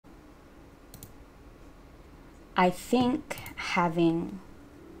I think having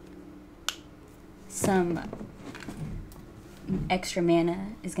some extra mana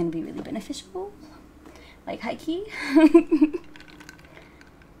is going to be really beneficial. Like, high key.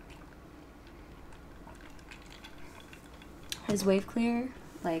 His wave clear,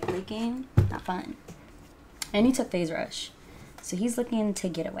 like, late game, not fun. And he took phase rush. So he's looking to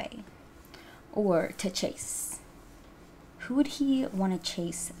get away. Or to chase. Who would he want to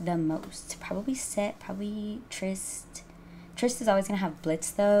chase the most? Probably Set, probably Trist. Trist is always going to have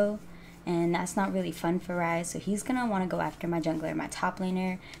Blitz, though. And that's not really fun for Ryze. So he's going to want to go after my jungler, my top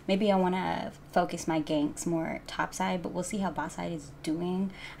laner. Maybe I want to focus my ganks more top side. But we'll see how bot side is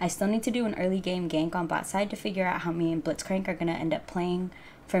doing. I still need to do an early game gank on bot side to figure out how me and Blitzcrank are going to end up playing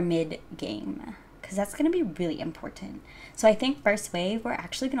for mid game. Because that's going to be really important. So I think first wave, we're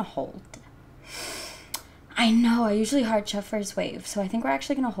actually going to hold. I know, I usually hard shove first wave. So I think we're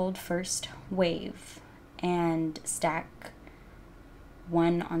actually going to hold first wave. And stack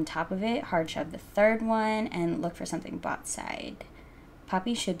one on top of it, hard shove the third one, and look for something bot side.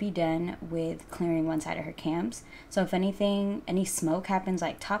 Poppy should be done with clearing one side of her camps. So if anything, any smoke happens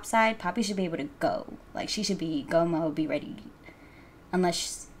like top side, Poppy should be able to go. Like, she should be go mode, be ready.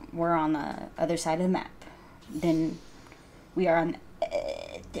 Unless we're on the other side of the map. Then we are on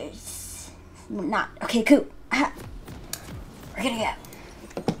there's not. Okay, cool. Aha. We're gonna go.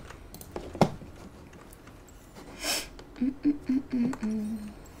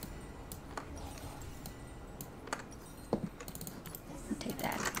 Take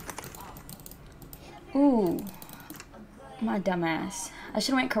that. Ooh, my dumbass. I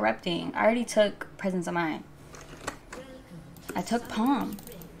should have went corrupting. I already took presence of mind. I took palm.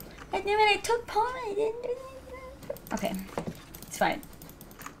 I knew it. I took palm. I didn't. Okay, it's fine.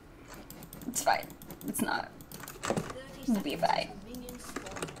 It's fine. It's not. It'll be fine.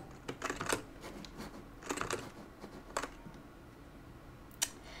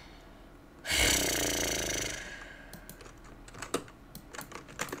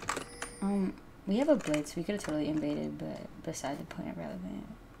 We have a blitz. We could have totally invaded, but besides the point, irrelevant.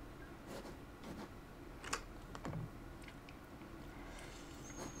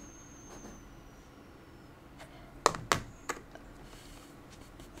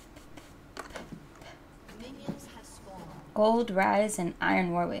 Gold Ryze and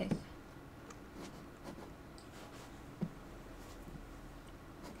Iron Warwick.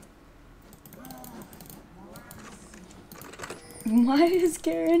 Why is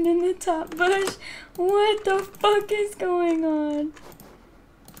Garen in the top bush? What the fuck is going on?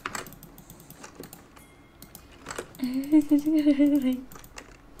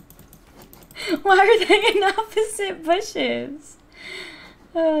 Why are they in opposite bushes?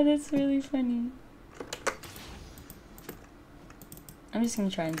 Oh, that's really funny. I'm just gonna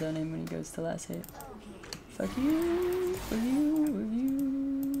try and zone him when he goes to last hit. Fuck you, fuck you, fuck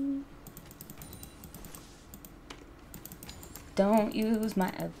you. Don't use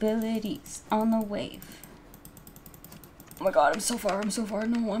my abilities on the wave. Oh my god, I'm so far, I'm so far.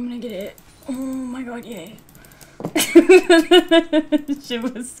 No, I'm gonna get it. Oh my god, yay. Shit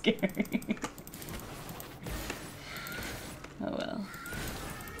was scary. Oh well.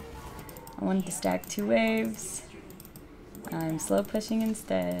 I wanted to stack 2 waves. I'm slow pushing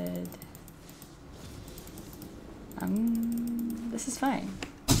instead. This is fine.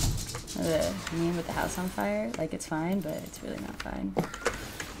 The meme with the house on fire, like it's fine, but it's really not fine.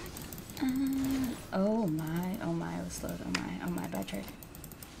 Oh my, I was slowed, oh my, bad trick.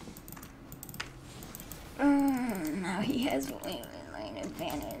 Now he has lane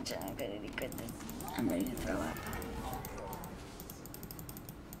advantage. I'm ready to throw up.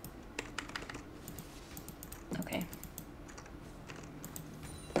 Okay.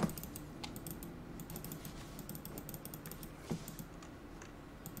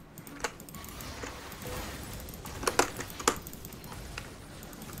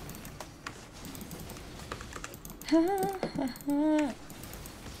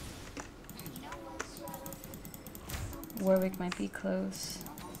 Warwick might be close.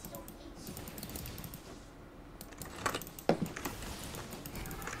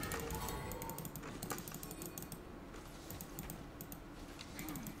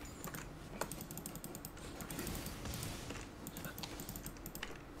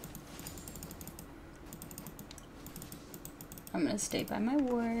 I'm gonna stay by my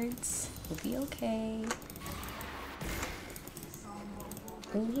wards. We'll be okay.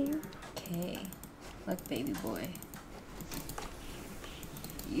 Okay. Look, baby boy.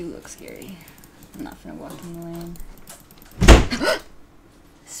 You look scary. I'm not gonna walk in the lane.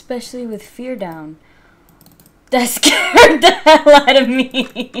 Especially with fear down. That scared the hell out of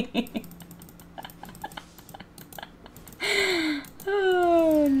me.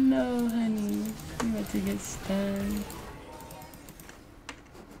 no, honey. I'm about to get stunned.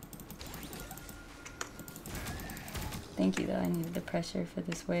 Thank you, though. I needed the pressure for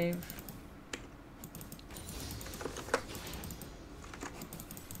this wave.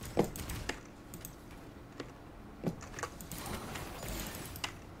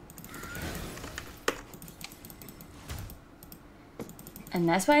 And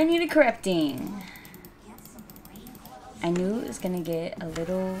that's why I needed corrupting. I knew it was gonna get a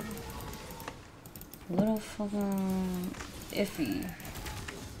little fucking iffy.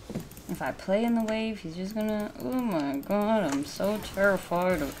 If I play in the wave, he's just gonna, oh my god, I'm so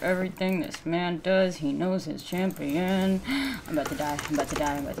terrified of everything this man does. He knows his champion. I'm about to die, I'm about to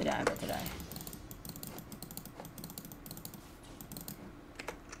die, I'm about to die, I'm about to die.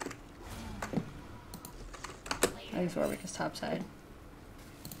 At least Warwick is topside.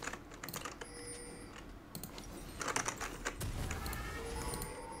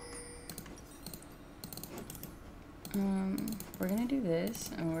 We're gonna do this,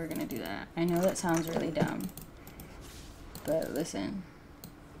 and we're gonna do that. I know that sounds really dumb, but listen.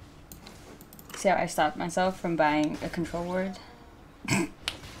 See how I stopped myself from buying a control ward?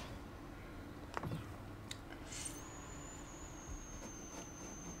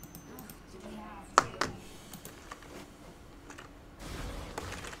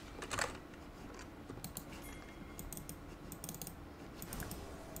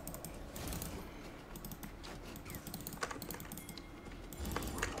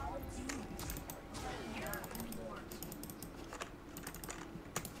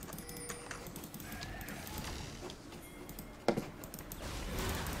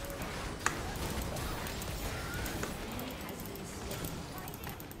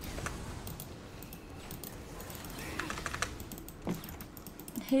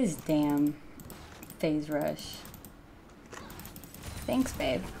 His damn phase rush. Thanks,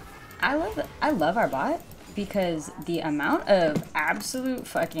 babe. I love our bot because the amount of absolute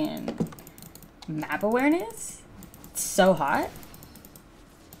fucking map awareness, it's so hot.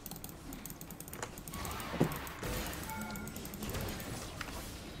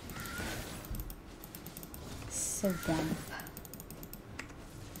 So dumb.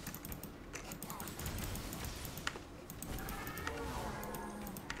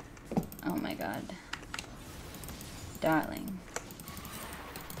 Oh my god. Darling.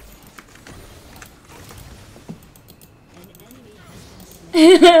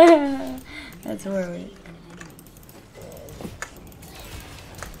 That's Warwick.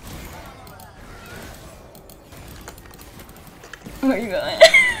 Where are you going?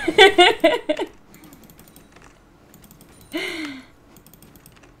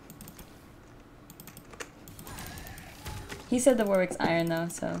 He said the Warwick's iron though,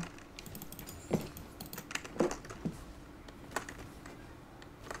 so.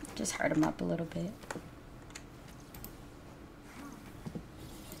 Just hurt him up a little bit.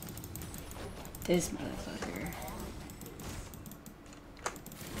 This motherfucker.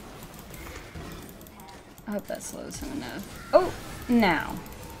 I hope that slows him enough. Oh, now.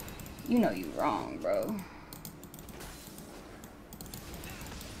 You know you wrong, bro.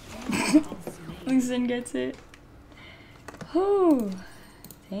 Lee Sin gets it. Whew.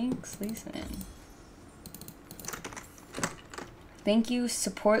 Thanks, Lee Sin. Thank you,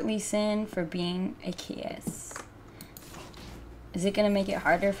 support Lee Sin, for being a KS. Is it gonna make it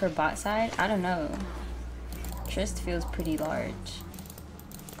harder for bot side? I don't know. Trist feels pretty large.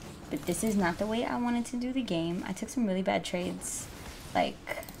 But this is not the way I wanted to do the game. I took some really bad trades. Like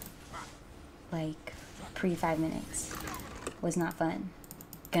pre 5 minutes. Was not fun.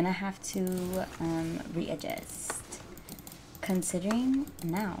 Gonna have to readjust. Considering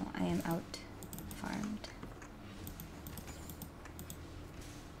now I am out farmed.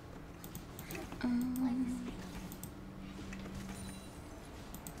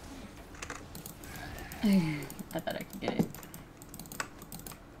 I thought I could get it.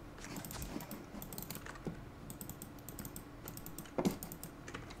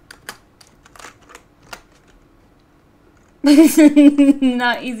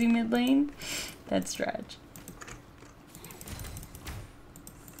 Not easy mid lane. That's trash.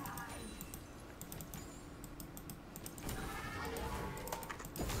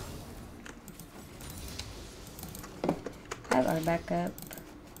 I have our backup.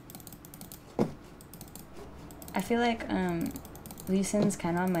 I feel like Lee Sin's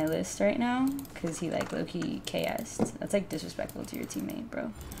kind of on my list right now because he like low-key KS'd. That's like disrespectful to your teammate,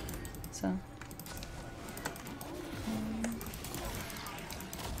 bro. So.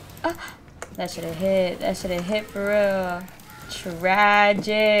 That should have hit. That should have hit for real.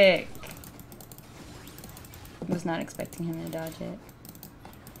 Tragic. Was not expecting him to dodge it.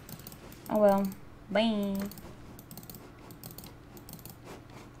 Oh well. Bye.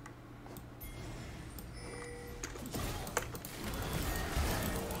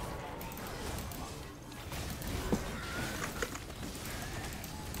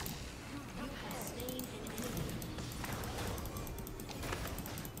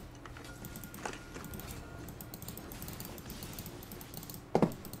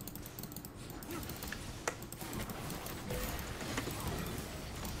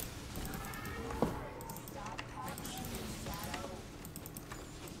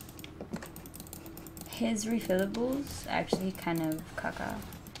 His refillables actually kind of caca.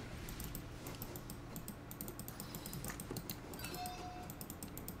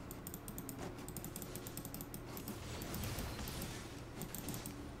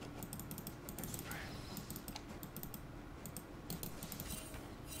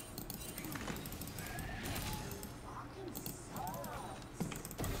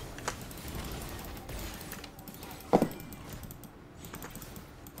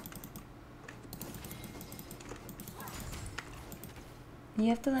 You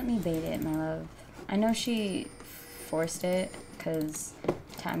have to let me bait it, my love. I know she forced it because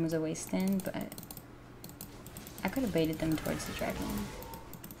time was a wasting, but I could have baited them towards the dragon.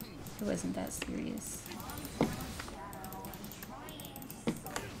 It wasn't that serious.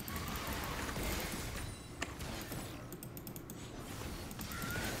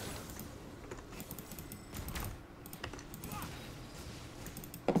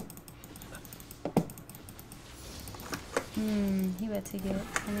 He about to get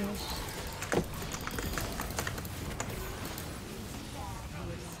finished.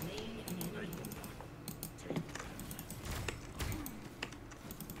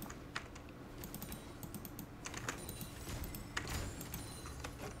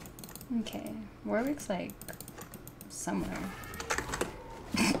 Okay, Warwick's like somewhere.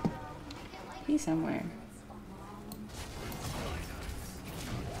 He's somewhere.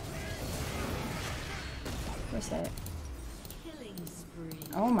 Where's that?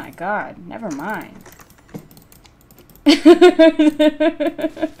 Oh my god, never mind.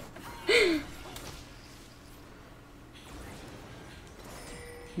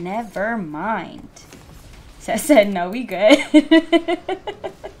 Never mind. So I said, no, we good.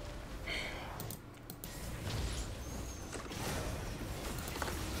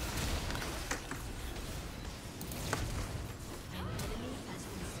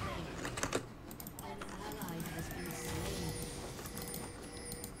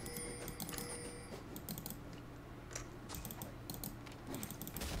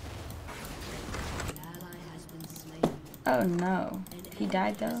 Oh no. He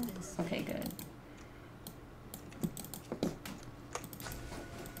died though? Okay, good.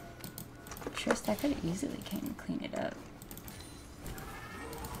 Trist, I could have easily came and cleaned it up.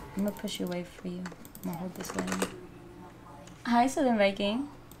 I'm gonna push you away for you. I'm gonna hold this way. Hi, Southern Viking.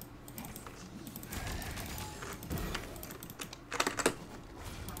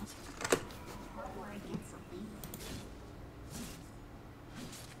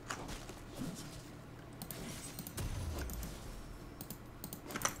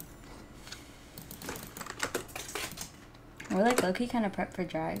 We're like low-key kind of prep for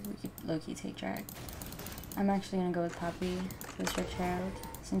drag. We could low-key take drag. I'm actually gonna go with Poppy for the Strict Herald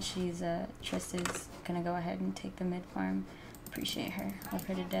since she's Trist is gonna go ahead and take the mid farm. Appreciate her. Love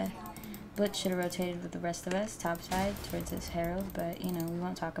her to death. Blitz should have rotated with the rest of us top side towards this Herald, but you know we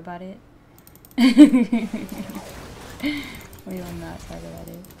won't talk about it. We will not talk about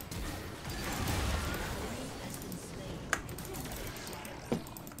it.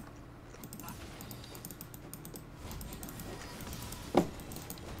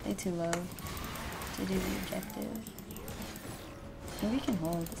 They too low to do the objective. Maybe we can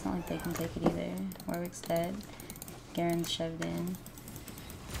hold. It's not like they can take it either. Warwick's dead. Garen's shoved in.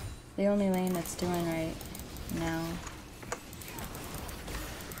 The only lane that's doing right now.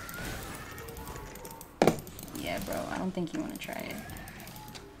 Yeah, bro. I don't think you want to try it.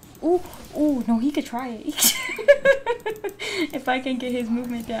 Ooh, ooh, no, he could try it. If I can get his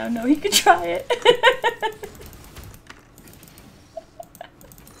movement down, no, he could try it.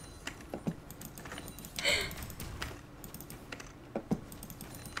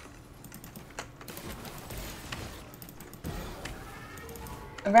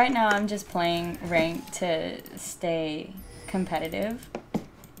 Right now, I'm just playing ranked to stay competitive.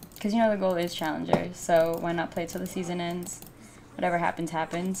 Because, you know, the goal is challenger. So, why not play till the season ends? Whatever happens,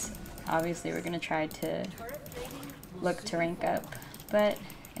 happens. Obviously, we're going to try to look to rank up. But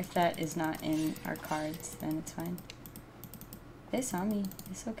if that is not in our cards, then it's fine. They saw me.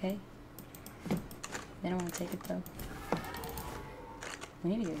 It's okay. They don't want to take it, though. We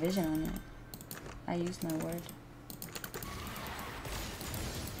need to get vision on it. I used my word.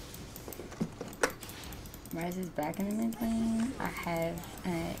 Ryze is back in the mid lane. I have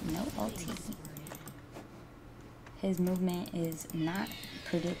no ulti. His movement is not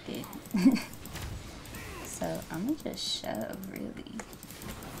predicted. So I'm gonna just shove, really.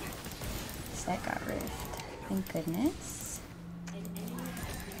 That got rift. Thank goodness.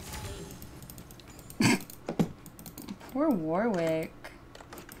 Poor Warwick.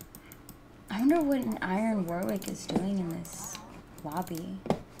 I wonder what an Iron Warwick is doing in this lobby.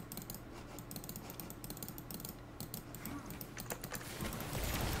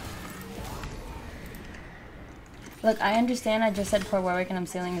 Look, I understand I just said poor Warwick and I'm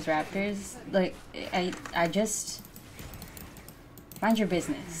stealing his raptors. Like, I just... Mind your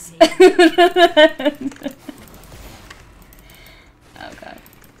business. Oh god.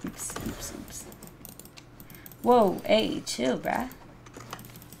 Oops, oops, oops. Whoa, hey, chill, bruh.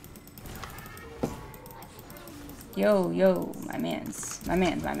 Yo, yo, my mans,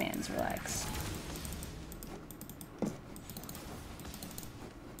 relax.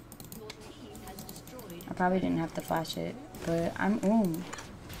 I probably didn't have to flash it, but I'm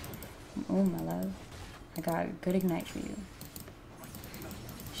my love. I got good ignite for you.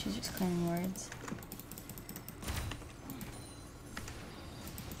 She's just claiming words.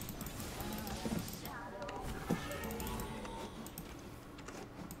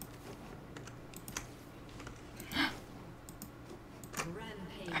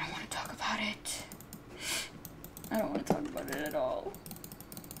 I don't want to talk about it. I don't want to talk about it at all.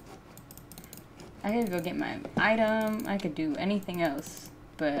 I could go get my item. I could do anything else.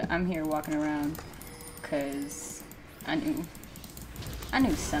 But I'm here walking around because I knew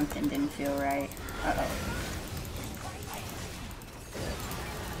something didn't feel right. Uh-oh.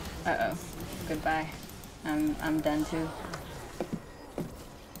 Uh-oh. Goodbye. I'm done too.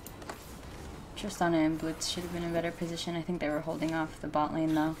 Tristana and Blitz should have been in a better position. I think they were holding off the bot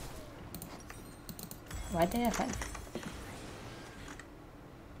lane though. Why'd they FF?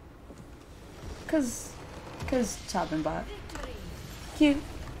 Cause top and bot. Cute.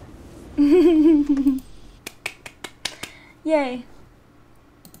 Yay.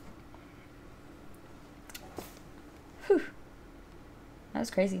 Whew. That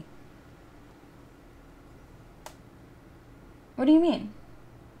was crazy. What do you mean?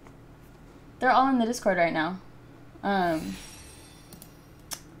 They're all in the Discord right now.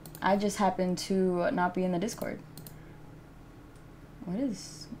 I just happen to not be in the Discord. What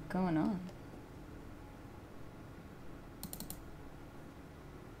is going on?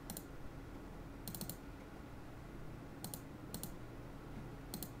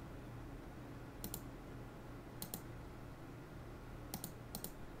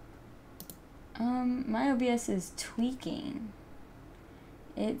 My OBS is tweaking.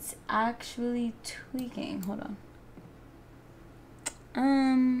 It's actually tweaking. Hold on.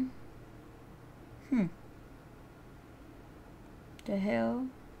 The hell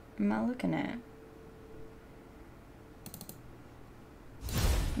am I looking at?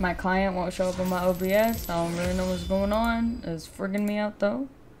 My client won't show up on my OBS. I don't really know what's going on. It's frigging me out though.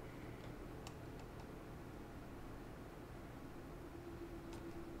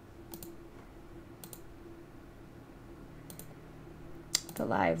 The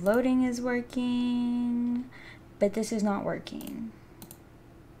live loading is working, but this is not working.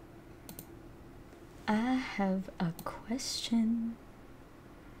 I have a question.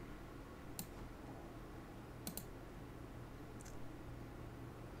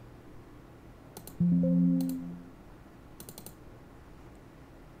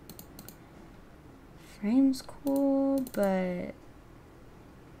 Frame's cool, but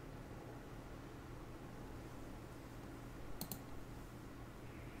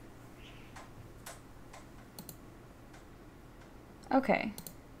okay.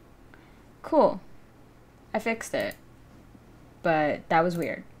 Cool. I fixed it. But that was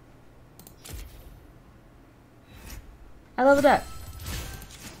weird. I leveled up.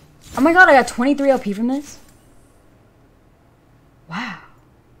 Oh my god, I got 23 LP from this? Wow.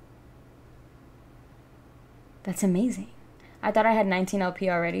 That's amazing. I thought I had 19 LP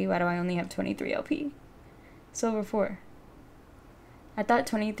already. Why do I only have 23 LP? Silver 4. I thought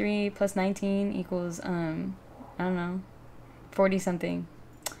 23 plus 19 equals, I don't know, 40 something.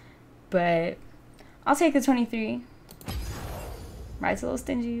 But I'll take the 23. Ryze's a little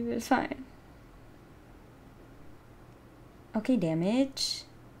stingy, but it's fine. Okay, damage.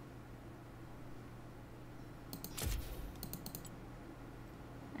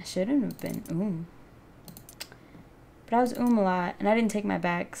 I shouldn't have been but I was a lot, and I didn't take my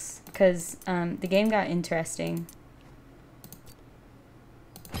backs because the game got interesting.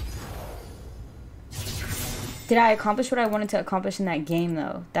 Did I accomplish what I wanted to accomplish in that game,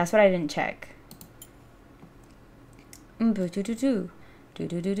 though? That's what I didn't check. Do.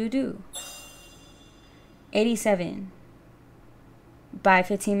 87. By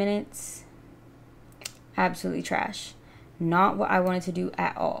 15 minutes. Absolutely trash. Not what I wanted to do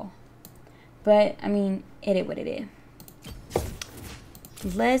at all. But, I mean, it is what it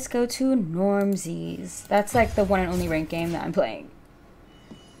is. Let's go to Normsies. That's like the one and only ranked game that I'm playing.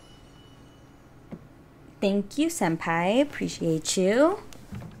 Thank you, Senpai. Appreciate you.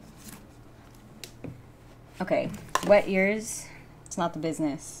 Okay, wet ears. It's not the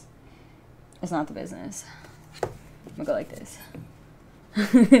business. It's not the business. I'm gonna go like this.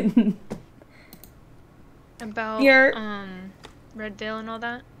 About Red Dale and all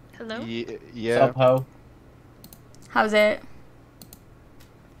that. Hello. Yeah. Sup, ho? How's it?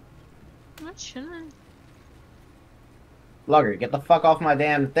 I'm chilling. Lugger, get the fuck off my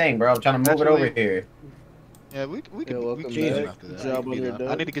damn thing, bro. I'm trying to move it over here. Yeah, we can welcome we can back. after Good that. job on your I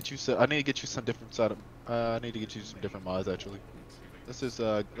dub. need to get you some different side of I need to get you some different mods actually. Let's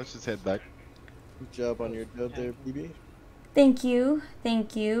just head back. Good job on your dub there, BB. Thank you.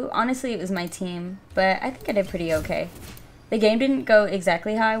 Thank you. Honestly, it was my team, but I think I did pretty okay. The game didn't go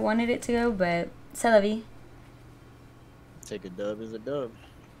exactly how I wanted it to go, but c'est la vie. Take a dub is a dub.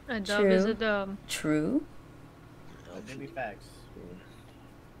 A dub is True. a dub. True. Maybe facts.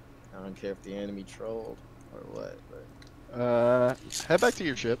 I don't care if the enemy trolled or what, but Head back to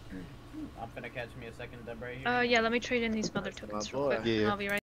your ship. I'm gonna catch me a second dub right here. Yeah, let me trade in these mother tokens My real boy. quick. Yeah. And I'll be right